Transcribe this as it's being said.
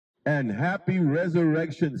and happy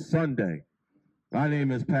Resurrection Sunday. My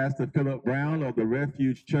name is Pastor Philip Brown of the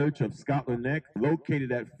Refuge Church of Scotland Neck,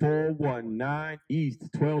 located at 419 East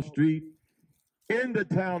 12th Street in the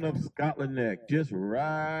town of Scotland Neck, just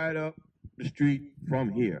right up the street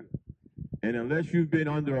from here. And unless you've been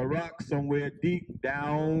under a rock somewhere deep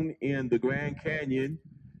down in the Grand Canyon,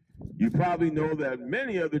 you probably know that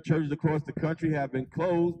many of the churches across the country have been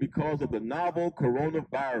closed because of the novel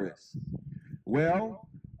coronavirus. Well,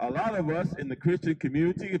 a lot of us in the Christian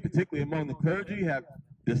community, particularly among the clergy, have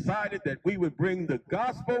decided that we would bring the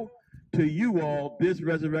gospel to you all this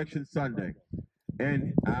Resurrection Sunday.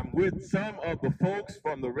 And I'm with some of the folks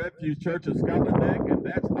from the Refuge Church of Scotland Neck, and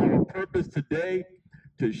that's our purpose today,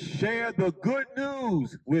 to share the good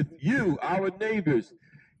news with you, our neighbors,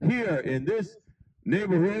 here in this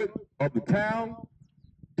neighborhood of the town,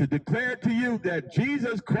 to declare to you that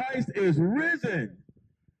Jesus Christ is risen.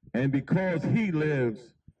 And because he lives,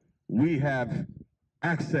 we have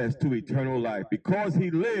access to eternal life. Because he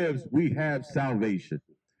lives, we have salvation.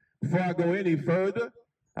 Before I go any further,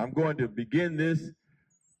 I'm going to begin this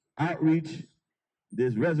outreach,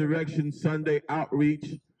 this Resurrection Sunday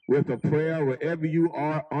outreach, with a prayer. Wherever you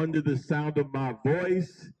are under the sound of my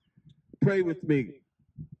voice, pray with me.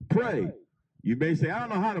 Pray. You may say, I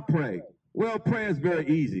don't know how to pray. Well, prayer is very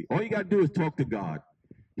easy. All you got to do is talk to God.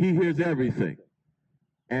 He hears everything.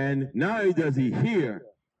 And not only does he hear,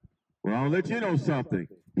 well, I'll let you know something.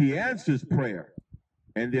 He answers prayer.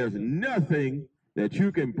 And there's nothing that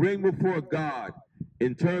you can bring before God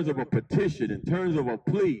in terms of a petition, in terms of a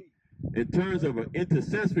plea, in terms of an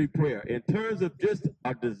intercessory prayer, in terms of just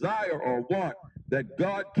a desire or want that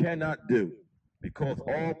God cannot do, because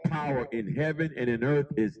all power in heaven and in earth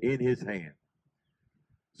is in his hand.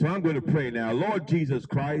 So I'm going to pray now. Lord Jesus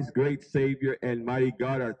Christ, great Savior and mighty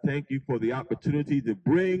God, I thank you for the opportunity to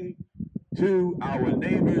bring to our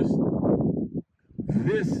neighbors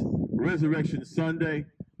this Resurrection Sunday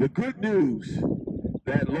the good news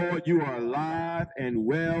that, Lord, you are alive and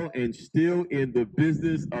well and still in the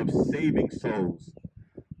business of saving souls.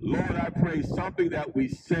 Lord, I pray something that we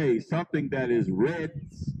say, something that is read,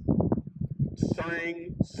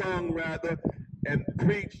 sung rather, and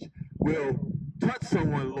preached will touch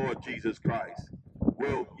someone, Lord Jesus Christ.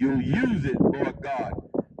 You'll use it, Lord God,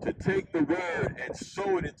 to take the word and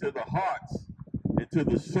sow it into the hearts, into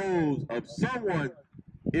the souls of someone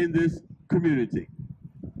in this community.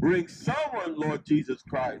 Bring someone, Lord Jesus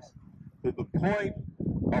Christ, to the point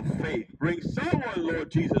of faith. Bring someone, Lord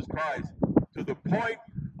Jesus Christ, to the point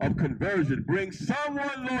of conversion. Bring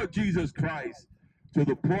someone, Lord Jesus Christ, to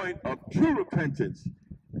the point of true repentance,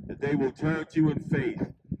 that they will turn to you in faith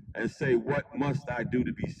and say, what must I do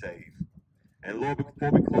to be saved? And Lord,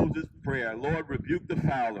 before we close this prayer, Lord, rebuke the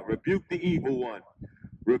fowler, rebuke the evil one,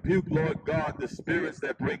 rebuke, Lord God, the spirits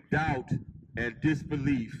that bring doubt and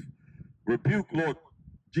disbelief. Rebuke, Lord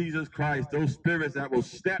Jesus Christ, those spirits that will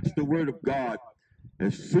snatch the word of God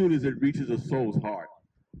as soon as it reaches a soul's heart.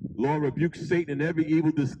 Lord, rebuke Satan in every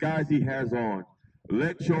evil disguise he has on.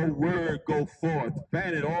 Let your word go forth,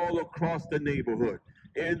 fan it all across the neighborhood,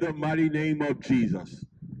 in the mighty name of Jesus.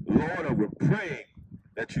 Lord, we're praying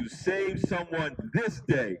that you save someone this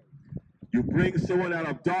day. You bring someone out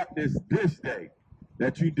of darkness this day.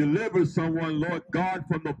 That you deliver someone, Lord God,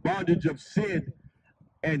 from the bondage of sin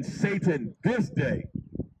and Satan this day.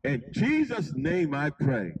 In Jesus' name I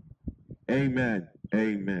pray. Amen.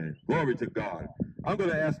 Amen. Glory to God. I'm going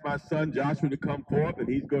to ask my son Joshua to come forth, and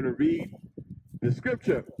he's going to read the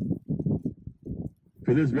scripture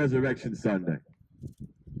for this Resurrection Sunday.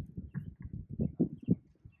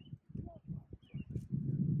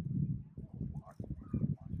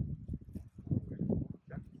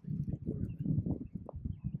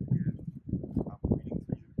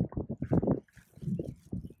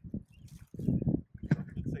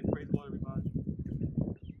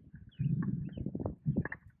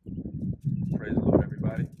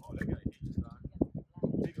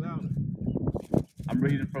 I'm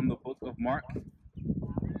reading from the book of Mark,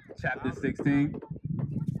 chapter 16.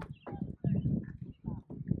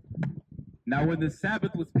 Now when the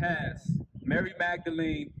Sabbath was past, Mary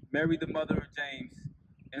Magdalene, Mary the mother of James,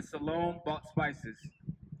 and Salome bought spices,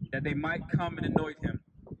 that they might come and anoint him.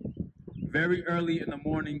 Very early in the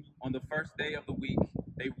morning on the first day of the week,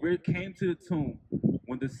 they came to the tomb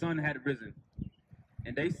when the sun had risen.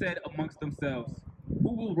 And they said amongst themselves,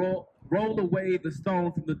 who will roll away the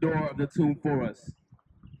stone from the door of the tomb for us?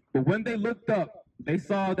 But when they looked up, they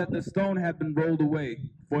saw that the stone had been rolled away,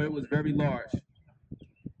 for it was very large.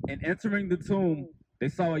 And entering the tomb, they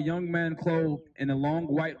saw a young man clothed in a long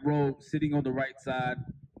white robe sitting on the right side,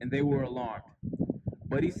 and they were alarmed.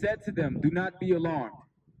 But he said to them, do not be alarmed.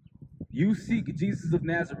 You seek Jesus of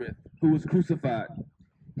Nazareth, who was crucified.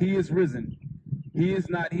 He is risen. He is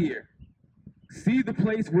not here. See the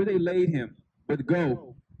place where they laid him. But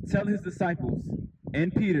go, tell his disciples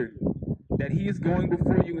and Peter that he is going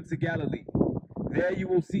before you into Galilee. There you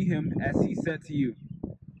will see him as he said to you."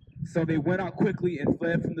 So they went out quickly and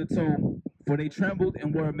fled from the tomb, for they trembled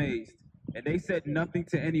and were amazed. And they said nothing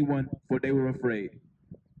to anyone, for they were afraid.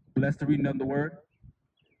 Bless the reading of the word.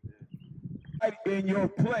 Right in your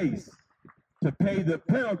place to pay the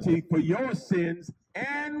penalty for your sins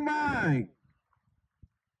and mine.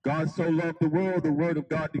 God so loved the world, the word of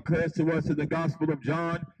God declares to us in the Gospel of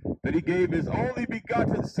John, that he gave his only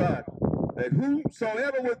begotten Son, that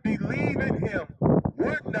whosoever would believe in him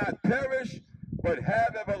would not perish, but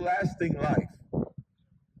have everlasting life.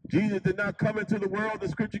 Jesus did not come into the world, the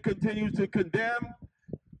scripture continues to condemn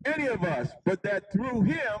any of us, but that through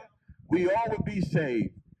him we all would be saved.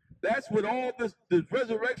 That's what all this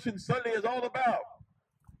Resurrection Sunday is all about.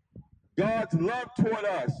 God's love toward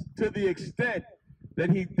us to the extent that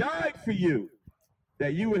he died for you,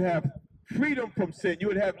 that you would have freedom from sin, you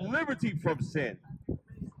would have liberty from sin,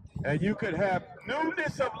 and you could have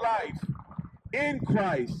newness of life in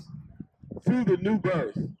Christ through the new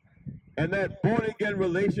birth and that born-again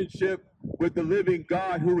relationship with the living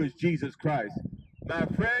God who is Jesus Christ. My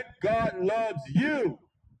friend, God loves you.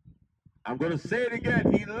 I'm going to say it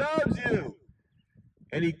again. He loves you,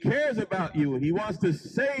 and he cares about you, and he wants to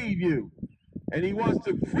save you, and he wants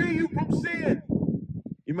to free you from sin.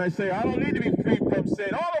 You might say, I don't need to be free from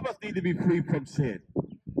sin. All of us need to be free from sin.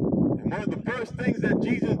 And one of the first things that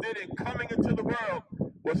Jesus did in coming into the world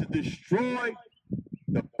was to destroy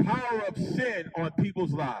the power of sin on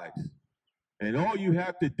people's lives. And all you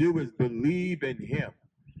have to do is believe in him.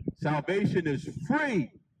 Salvation is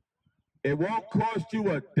free. It won't cost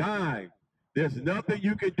you a dime. There's nothing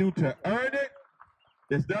you can do to earn it.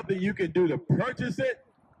 There's nothing you can do to purchase it.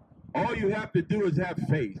 All you have to do is have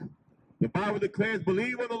faith. The Bible declares,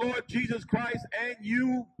 believe on the Lord Jesus Christ and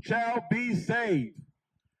you shall be saved.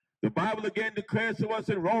 The Bible again declares to us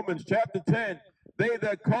in Romans chapter 10, they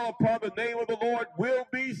that call upon the name of the Lord will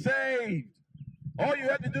be saved. All you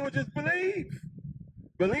have to do is just believe.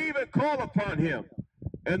 Believe and call upon him,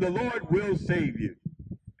 and the Lord will save you.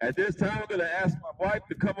 At this time, I'm going to ask my wife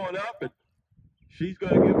to come on up, and she's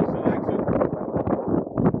going to give us a lecture.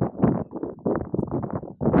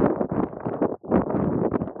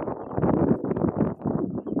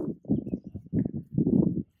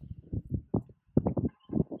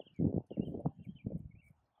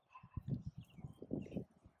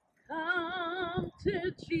 Come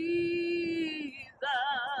to Jesus,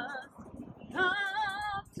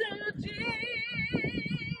 come to Jesus,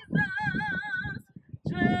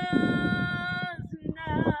 just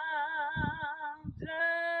now,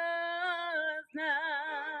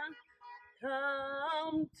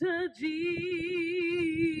 come to Jesus,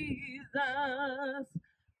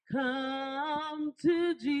 come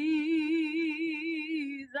to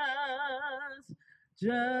Jesus,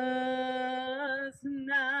 just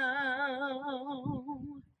now.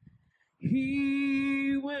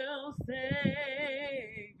 He will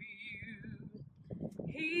save you.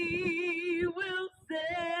 He will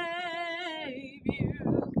save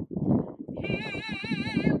you.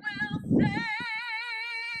 He will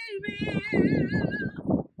save you.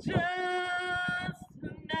 Just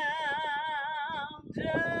now.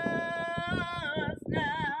 Just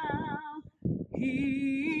now.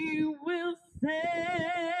 He will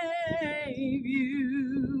save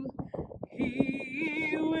you.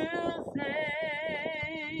 He will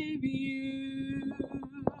save you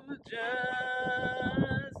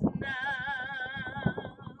just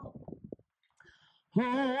now.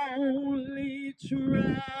 Only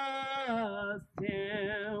trust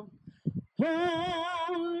him.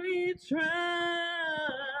 Only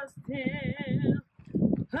trust him.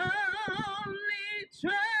 Only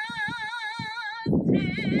trust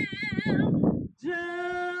him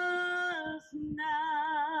just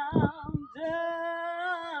now,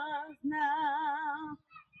 just now.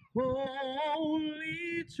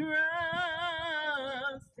 Only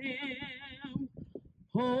trust him.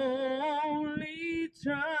 Only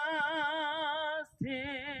trust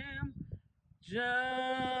him just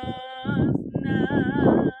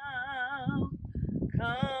now.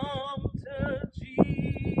 Come to Jesus.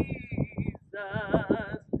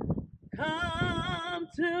 Come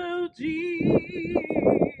to Jesus.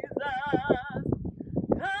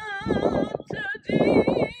 Come to Jesus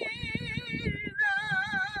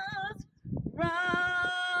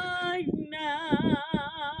right now.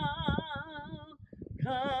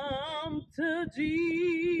 Come to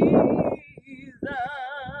Jesus.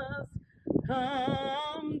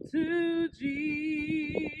 Come to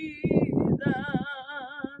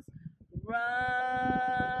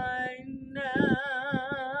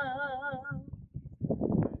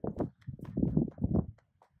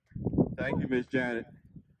Miss Janet.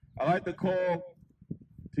 I'd like to call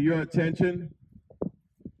to your attention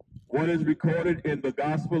what is recorded in the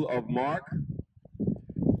Gospel of Mark.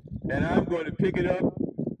 And I'm going to pick it up,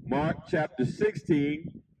 Mark chapter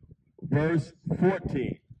 16, verse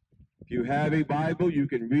 14. If you have a Bible, you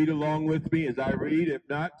can read along with me as I read. If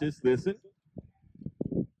not, just listen.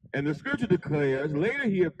 And the scripture declares, later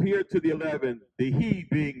he appeared to the 11, the he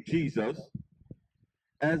being Jesus,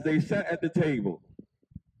 as they sat at the table.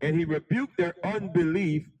 And he rebuked their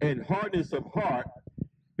unbelief and hardness of heart,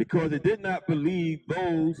 because they did not believe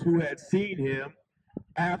those who had seen him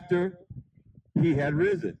after he had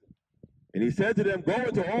risen. And he said to them, go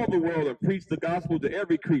into all the world and preach the gospel to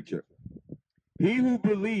every creature. He who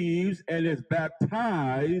believes and is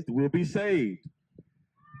baptized will be saved,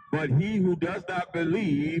 but he who does not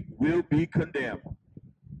believe will be condemned.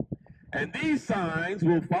 And these signs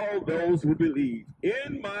will follow those who believe.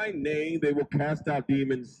 In my name they will cast out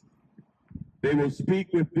demons. They will speak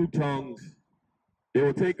with new tongues. They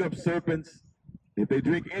will take up serpents. If they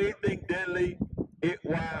drink anything deadly, it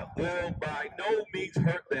will by no means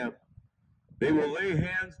hurt them. They will lay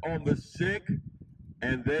hands on the sick,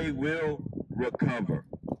 and they will recover.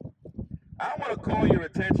 I want to call your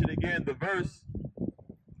attention again to verse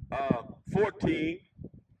 14.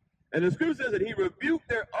 And the scripture says that he rebuked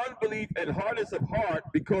their unbelief and hardness of heart,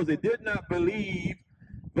 because they did not believe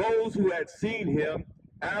those who had seen him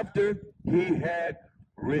after he had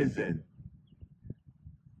risen.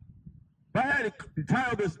 If I had to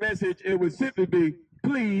title this message, it would simply be,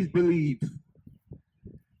 please believe.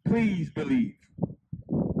 Please believe.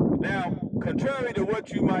 Now, contrary to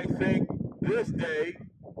what you might think, this day,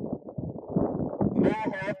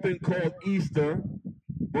 more often called Easter,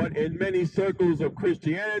 but in many circles of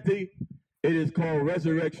Christianity, it is called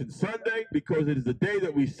Resurrection Sunday, because it is the day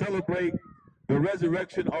that we celebrate the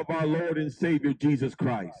resurrection of our Lord and Savior, Jesus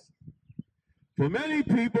Christ. For many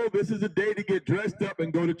people, this is a day to get dressed up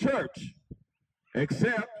and go to church,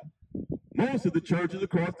 except most of the churches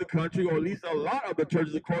across the country, or at least a lot of the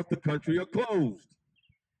churches across the country, are closed.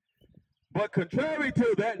 But contrary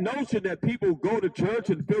to that notion that people go to church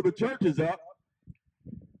and fill the churches up,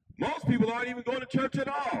 most people aren't even going to church at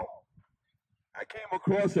all. I came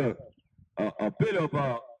across a bit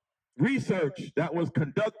of research that was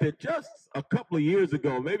conducted just a couple of years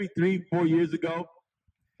ago, maybe 3-4 years ago.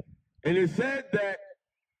 And it said that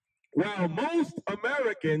while most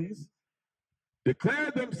Americans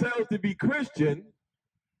declare themselves to be Christian,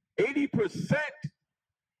 80%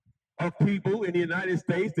 of people in the United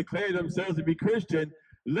States declare themselves to be Christian.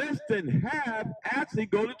 Less than half actually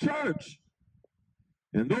go to church.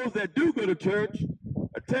 And those that do go to church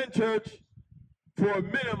attend church for a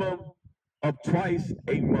minimum of twice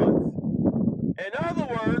a month. In other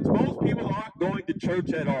words, most people aren't going to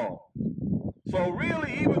church at all. So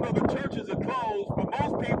really, even though the churches are closed, for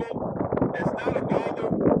most people, it's not a bother,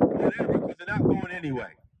 whatever, because they're not going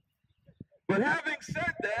anyway. But having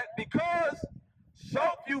said that, because so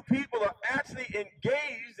few people are actually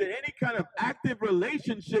engaged in any kind of active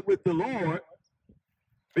relationship with the Lord,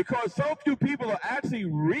 because so few people are actually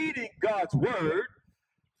reading God's Word.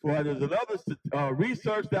 Well, there's another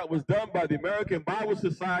research that was done by the American Bible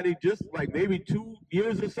Society just like maybe 2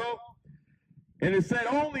 years or so. And it said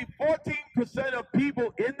only 14% of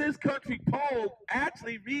people in this country polled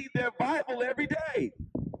actually read their Bible every day.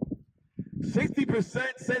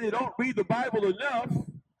 60% say they don't read the Bible enough.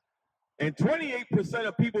 And 28%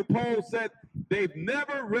 of people polled said they've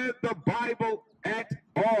never read the Bible at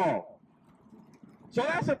all. So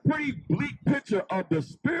that's a pretty bleak picture of the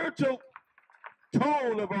spiritual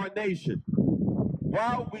tone of our nation.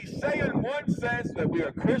 While we say in one sense that we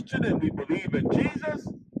are Christian and we believe in Jesus,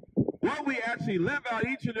 what we actually live out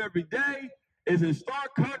each and every day is in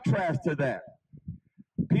stark contrast to that.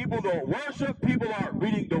 People don't worship, people aren't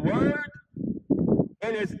reading the Word,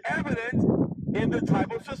 and it's evident in the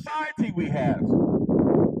type of society we have.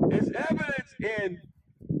 It's evident in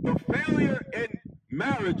the failure in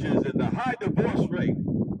marriages and the high divorce rate.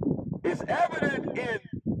 It's evident in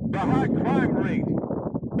the high crime rate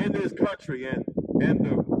in this country and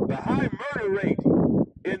the high murder rate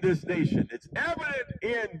in this nation. It's evident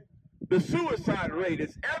in the suicide rate.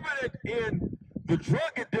 It's evident in the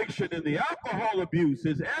drug addiction and the alcohol abuse.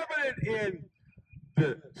 It's evident in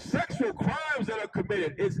the sexual crimes that are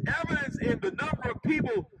committed. It's evidence in the number of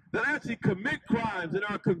people that actually commit crimes and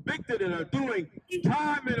are convicted and are doing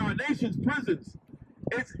time in our nation's prisons.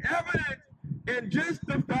 It's evident in just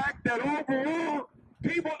the fact that overall,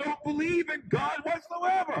 people don't believe in God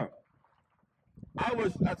whatsoever. I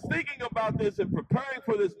was thinking about this and preparing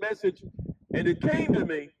for this message, and it came to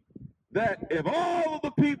me that if all of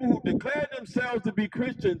the people who declared themselves to be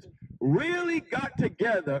Christians really got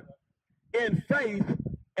together in faith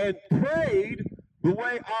and prayed the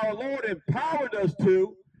way our Lord empowered us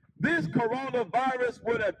to, this coronavirus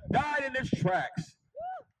would have died in its tracks.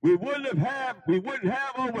 We wouldn't have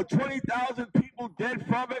over 20,000 people dead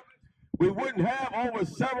from it. We wouldn't have over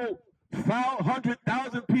several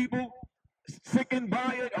 100,000 people sickened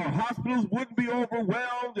by it. Our hospitals wouldn't be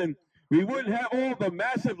overwhelmed, and we wouldn't have all the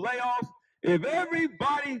massive layoffs. If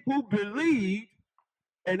everybody who believed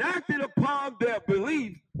and acted upon their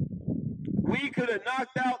belief, we could have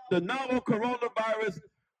knocked out the novel coronavirus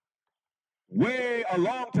way a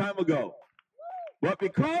long time ago. But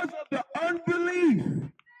because of the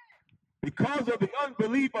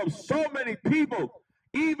unbelief of so many people,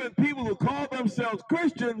 even people who call themselves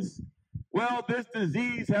Christians, well, this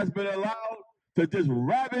disease has been allowed to just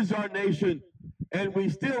ravage our nation, and we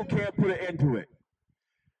still can't put an end to it.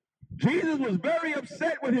 Jesus was very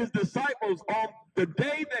upset with his disciples on the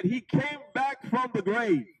day that he came back from the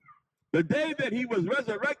grave, the day that he was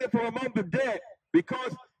resurrected from among the dead,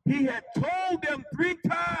 because he had told them 3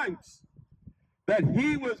 times that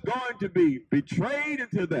he was going to be betrayed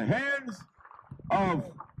into the hands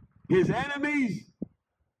of his enemies.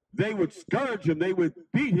 They would scourge him, they would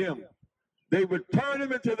beat him, they would turn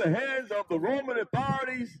him into the hands of the Roman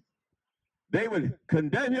authorities, they would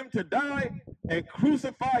condemn him to die and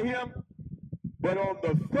crucify him, but on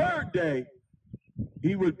the 3rd day,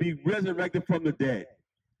 he would be resurrected from the dead.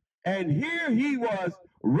 And here he was,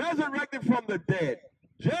 resurrected from the dead,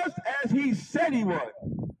 just as he said he would.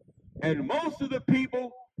 And most of the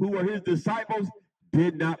people who were his disciples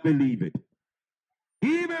did not believe it.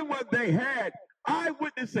 Even when they had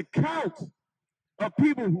eyewitness accounts of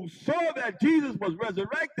people who saw that Jesus was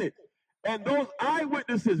resurrected, and those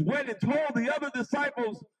eyewitnesses went and told the other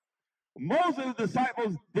disciples, most of the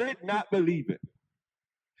disciples did not believe it.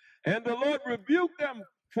 And the Lord rebuked them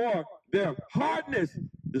for their hardness.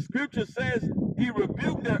 The scripture says he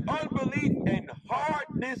rebuked their unbelief and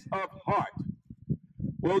hardness of heart.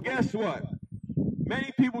 Well, guess what?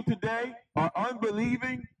 Many people today are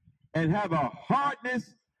unbelieving and have a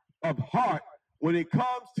hardness of heart when it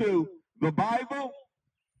comes to the Bible,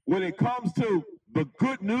 when it comes to the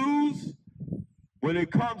good news, when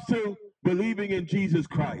it comes to believing in Jesus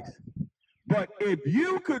Christ. But if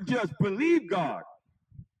you could just believe God,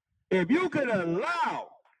 if you could allow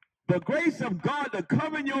the grace of God to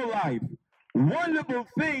come in your life, wonderful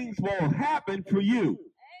things will happen for you. Amen.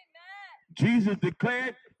 Jesus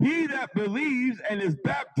declared, he that believes and is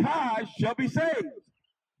baptized shall be saved.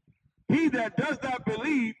 He that does not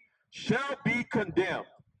believe shall be condemned.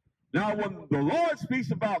 Now, when the Lord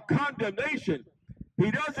speaks about condemnation, he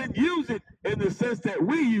doesn't use it in the sense that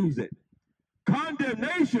we use it.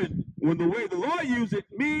 Condemnation, when the way the Lord uses it,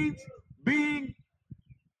 means being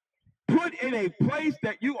put in a place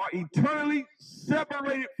that you are eternally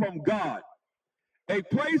separated from God, a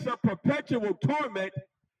place of perpetual torment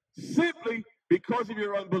simply because of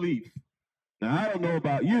your unbelief. Now, I don't know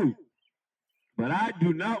about you, but I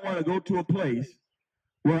do not want to go to a place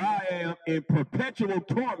where I am in perpetual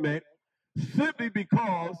torment simply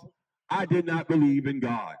because I did not believe in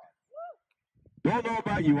God. Don't know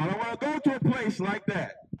about you. I don't want to go to a place like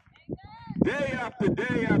that. Day after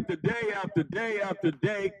day after day after day after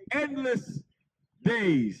day, endless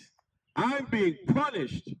days, I'm being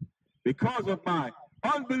punished because of my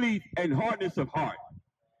unbelief and hardness of heart.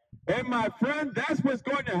 And my friend, that's what's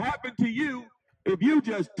going to happen to you if you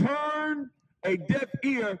just turn a deaf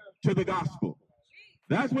ear to the gospel.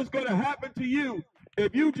 That's what's going to happen to you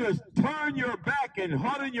if you just turn your back and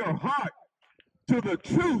harden your heart to the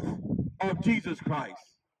truth of Jesus Christ.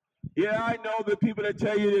 Yeah, I know the people that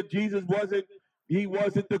tell you that Jesus wasn't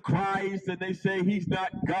the Christ, and they say he's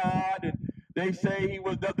not God, and they say he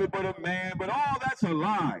was nothing but a man, but all that's a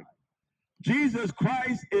lie. Jesus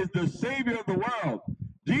Christ is the Savior of the world.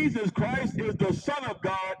 Jesus Christ is the Son of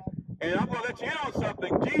God, and I'm going to let you in on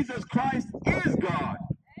something. Jesus Christ is God.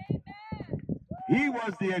 He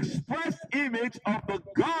was the express image of the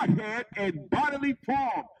Godhead in bodily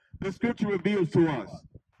form, the scripture reveals to us.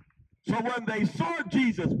 So when they saw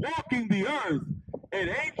Jesus walking the earth in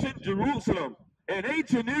ancient Jerusalem, in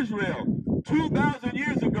ancient Israel, 2,000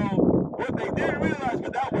 years ago, what they didn't realize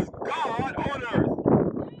was that was God on earth.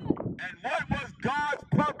 And what was God's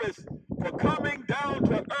purpose for coming down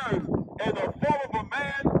to earth in the form of a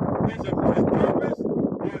man? His purpose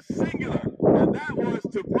was singular, and that was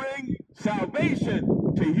to bring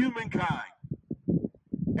salvation to humankind.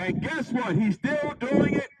 And guess what? He's still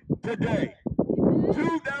doing it today.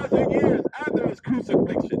 2,000 years after his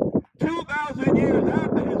crucifixion, 2,000 years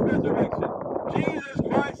after his resurrection, Jesus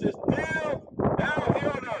Christ is still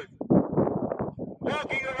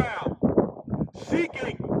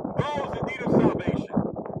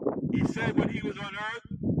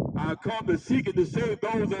I come to seek and to save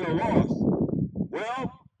those that are lost.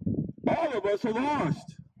 Well, all of us are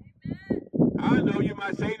lost. I know you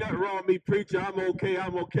might say that wrong, me preacher, I'm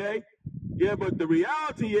okay. Yeah, but the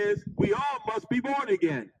reality is we all must be born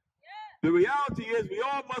again. The reality is we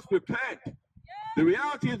all must repent. The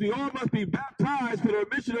reality is we all must be baptized for the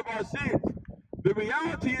remission of our sins. The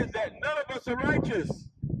reality is that none of us are righteous,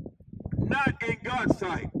 not in God's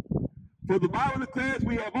sight. For the Bible declares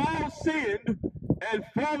we have all sinned and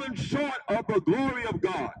fallen short of the glory of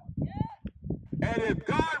God. And if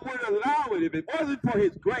God would allow it, if it wasn't for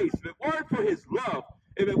his grace, if it weren't for his love,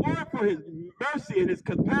 if it weren't for his mercy and his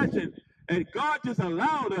compassion, and God just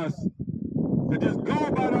allowed us to just go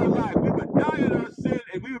about our life, we would die in our sin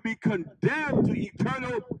and we would be condemned to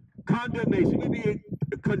eternal condemnation. We'd be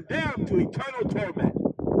condemned to eternal torment.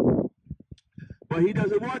 But he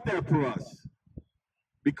doesn't want that for us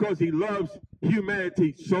because he loves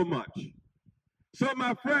humanity so much. So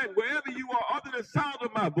my friend, wherever you are under the sound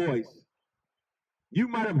of my voice, you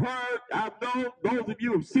might have heard, I've known, those of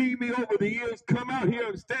you who have seen me over the years come out here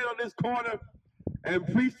and stand on this corner and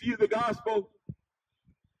preach to you the gospel.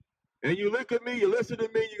 And you look at me, you listen to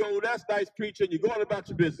me, you go, well, that's nice preaching. You go on about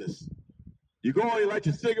your business. You go on and light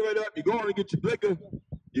your cigarette up. You go on and get your liquor.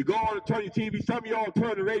 You go on and turn your TV. Some of y'all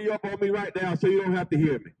turn the radio up on me right now so you don't have to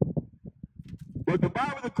hear me. But the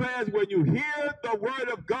Bible declares when you hear the word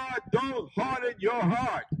of God, don't harden your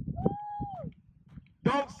heart.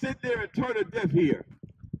 Don't sit there and turn a deaf ear.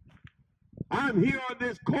 I'm here on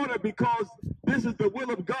this corner because this is the will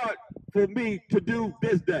of God for me to do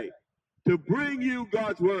this day, to bring you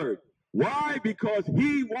God's word. Why? Because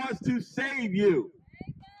he wants to save you.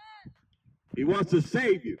 He wants to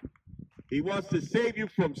save you. He wants to save you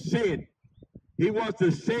from sin. He wants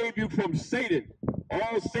to save you from Satan.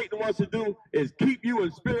 All Satan wants to do is keep you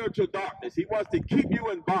in spiritual darkness. He wants to keep you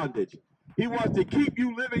in bondage. He wants to keep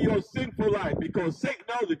you living your sinful life because Satan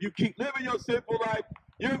knows if you keep living your sinful life,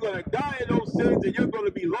 you're going to die in those sins and you're going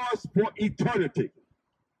to be lost for eternity.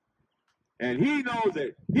 And he knows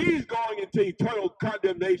that he's going into eternal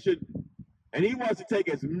condemnation and he wants to take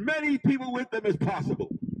as many people with him as possible.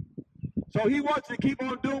 So he wants to keep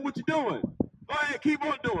on doing what you're doing. Go ahead, keep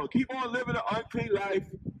on doing. Keep on living an unclean life.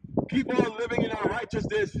 Keep on living in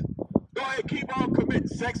unrighteousness. Go ahead, keep on committing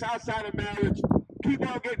sex outside of marriage. Keep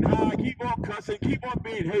on getting high. Keep on cussing. Keep on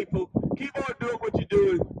being hateful. Keep on doing what you're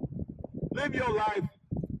doing. Live your life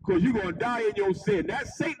because you're going to die in your sin.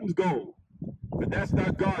 That's Satan's goal, but that's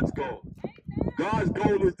not God's goal. God's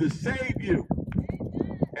goal is to save you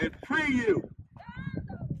and free you.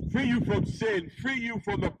 Free you from sin, free you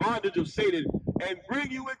from the bondage of Satan, and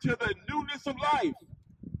bring you into the newness of life.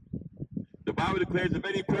 The Bible declares if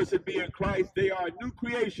any person be in Christ, they are a new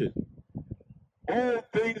creation. All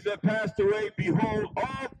things that passed away, behold,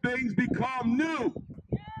 all things become new.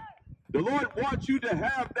 The Lord wants you to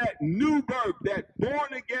have that new birth, that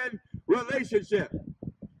born-again relationship.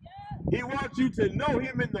 He wants you to know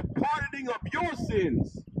him in the pardoning of your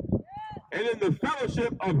sins and in the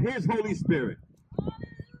fellowship of his Holy Spirit.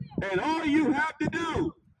 And all you have to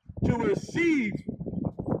do to receive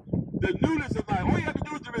the newness of life, all you have to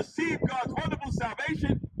do to receive God's wonderful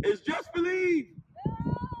salvation is just believe.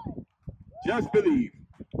 Just believe.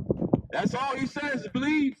 That's all he says,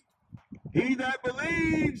 believe. He that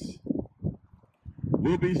believes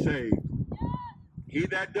will be saved. He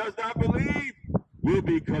that does not believe will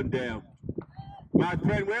be condemned. My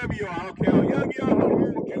friend, wherever you are, I don't care how young you are, how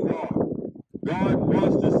old you are, God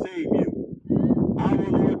wants to save you. Our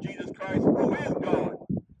Lord Jesus Christ, who is God,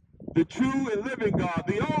 the true and living God,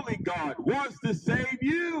 the only God, wants to save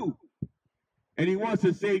you. And he wants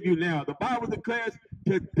to save you now. The Bible declares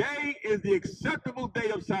today is the acceptable day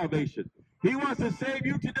of salvation. He wants to save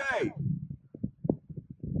you today.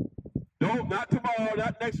 No, not tomorrow,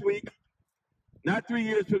 not next week, not 3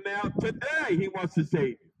 years from now. Today he wants to save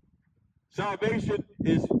you. Salvation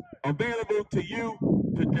is available to you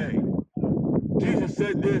today. Jesus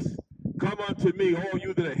said this, come unto me, all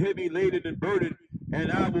you that are heavy laden and burdened,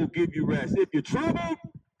 and I will give you rest. If you're troubled,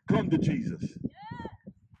 come to Jesus.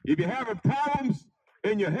 If you're having problems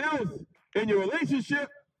in your health, in your relationship,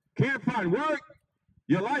 can't find work,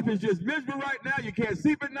 your life is just miserable right now, you can't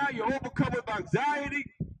sleep at night, you're overcome with anxiety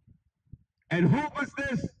and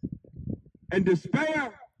hopelessness and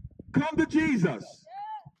despair, come to Jesus.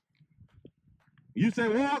 You say,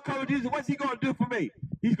 well, I'll come to Jesus. What's he going to do for me?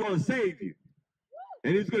 He's going to save you.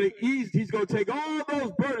 And he's going to take all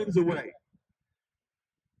those burdens away.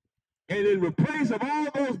 And in replace of all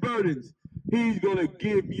those burdens, he's going to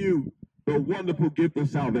give you the wonderful gift of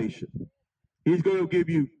salvation. He's going to give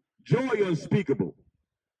you joy unspeakable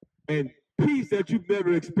and peace that you've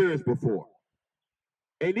never experienced before.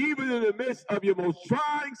 And even in the midst of your most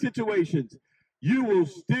trying situations, you will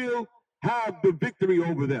still have the victory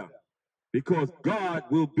over them because God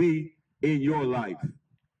will be in your life.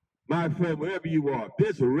 My friend, wherever you are,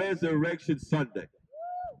 this Resurrection Sunday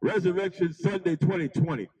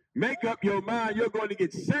 2020, make up your mind you're going to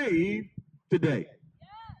get saved today.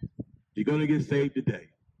 You're going to get saved today.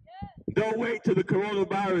 Don't wait till the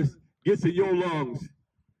coronavirus gets in your lungs.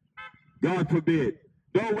 God forbid.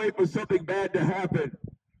 Don't wait for something bad to happen.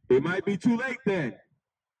 It might be too late then.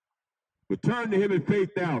 But turn to him in faith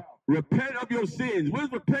now. Repent of your sins. What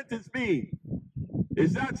does repentance mean?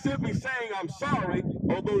 It's not simply saying I'm sorry,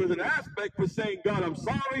 although there's an aspect for saying, God, I'm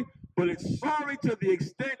sorry, but it's sorry to the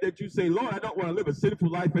extent that you say, Lord, I don't want to live a sinful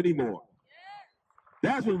life anymore.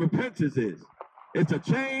 That's what repentance is. It's a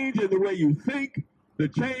change in the way you think, the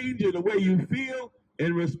change in the way you feel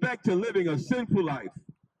in respect to living a sinful life.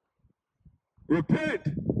 Repent.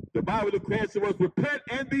 The Bible declares to us, repent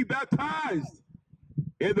and be baptized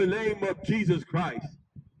in the name of Jesus Christ,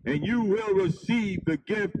 and you will receive the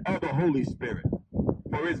gift of the Holy Spirit.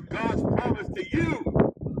 For it's God's promise to you.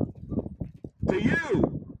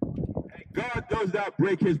 And God does not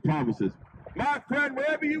break his promises. My friend,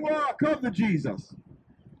 wherever you are, come to Jesus.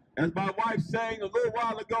 As my wife sang a little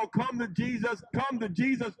while ago, come to Jesus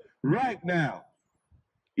right now.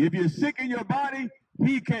 If you're sick in your body,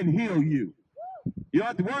 he can heal you. You don't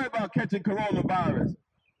have to worry about catching coronavirus.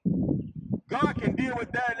 God can deal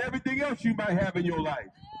with that and everything else you might have in your life.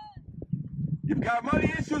 You've got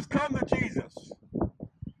money issues, come to Jesus.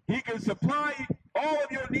 He can supply all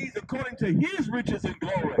of your needs according to his riches and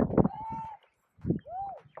glory.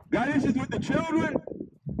 Got issues with the children?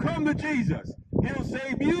 Come to Jesus. He'll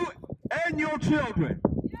save you and your children.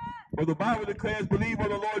 For the Bible declares, believe on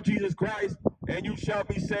the Lord Jesus Christ, and you shall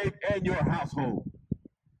be saved and your household.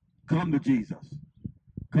 Come to Jesus.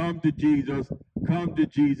 Come to Jesus. Come to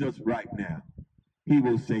Jesus right now. He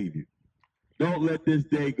will save you. Don't let this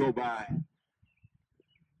day go by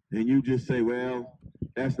and you just say, well,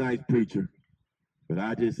 that's nice, preacher, but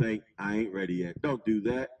I ain't ready yet. Don't do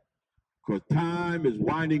that, because time is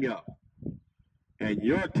winding up. And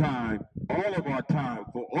your time, all of our time,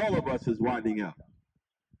 for all of us is winding up.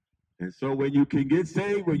 And so when you can get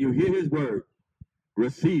saved, when you hear his word,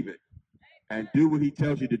 receive it and do what he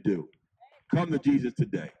tells you to do. Come to Jesus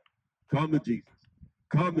today. Come to Jesus.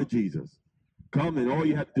 Come to Jesus. Come, and all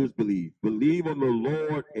you have to do is believe. Believe on the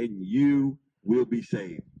Lord and you will be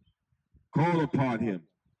saved. Call upon him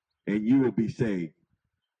and you will be saved.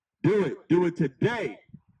 Do it. Do it today.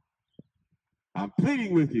 I'm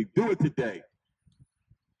pleading with you. Do it today.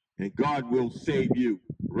 And God will save you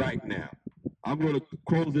right now. I'm going to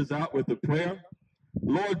close this out with a prayer.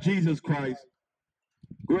 Lord Jesus Christ,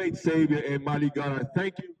 great Savior and mighty God, I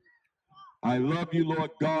thank you. I love you,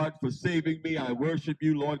 Lord God, for saving me. I worship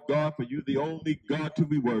you, Lord God, for you the only God to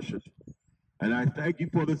be worshiped. And I thank you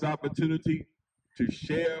for this opportunity to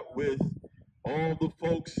share with all the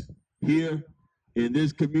folks here in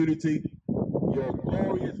this community your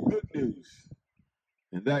glorious good news.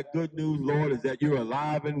 And that good news, Lord, is that you're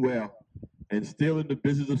alive and well and still in the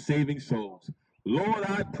business of saving souls. Lord,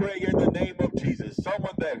 I pray in the name of Jesus,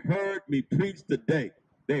 someone that heard me preach today,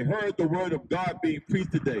 they heard the word of God being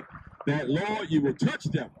preached today, that, Lord, you will touch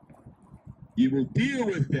them, you will deal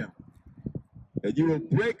with them, and you will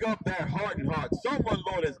break up that hardened heart. Someone,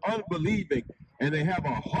 Lord, is unbelieving, and they have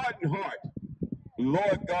a hardened heart.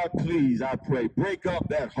 Lord God, please, I pray, break up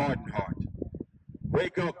that hardened heart.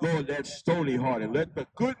 Break up, Lord, that stony heart, and let the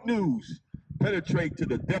good news penetrate to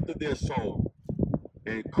the depth of their soul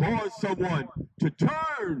and cause someone to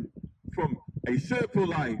turn from a sinful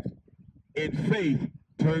life in faith,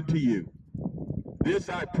 turn to you. This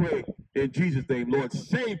I pray in Jesus' name, Lord.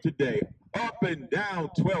 Save today, up and down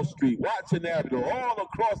 12th Street, Watson Avenue, all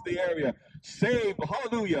across the area. Save,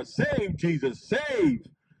 hallelujah, save Jesus,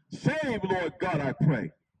 save, Lord God, I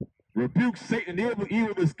pray. Rebuke Satan, the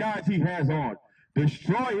evil disguise he has on.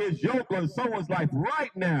 Destroy his yoke on someone's life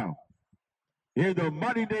right now. In the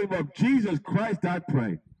mighty name of Jesus Christ, I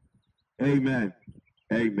pray. Amen.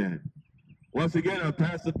 Amen. Once again, I'm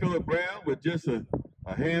Pastor Philip Brown with just a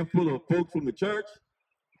handful of folks from the church,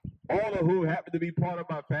 all of who happen to be part of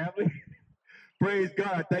my family. Praise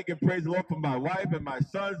God. I thank and praise the Lord for my wife and my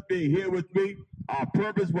sons being here with me. Our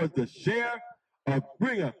purpose was to share,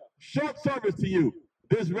 bring a short service to you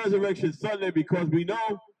this Resurrection Sunday, because we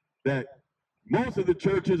know that most of the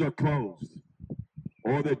churches are closed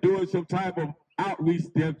or they're doing some type of outreach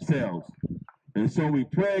themselves. And so we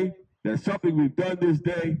pray that something we've done this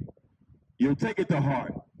day, you'll take it to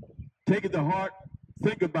heart. Take it to heart,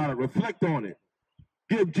 think about it, reflect on it.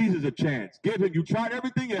 Give Jesus a chance. You tried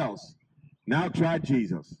everything else. Now try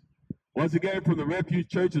Jesus. Once again, from the Refuge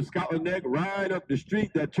Church of Scotland Neck, right up the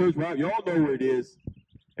street, that church, right, y'all know where it is.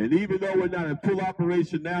 And even though we're not in full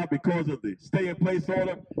operation now because of the stay-in-place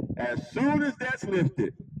order, as soon as that's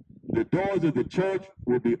lifted, the doors of the church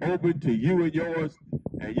will be open to you and yours,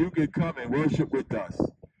 and you can come and worship with us.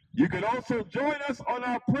 You can also join us on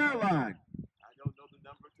our prayer line.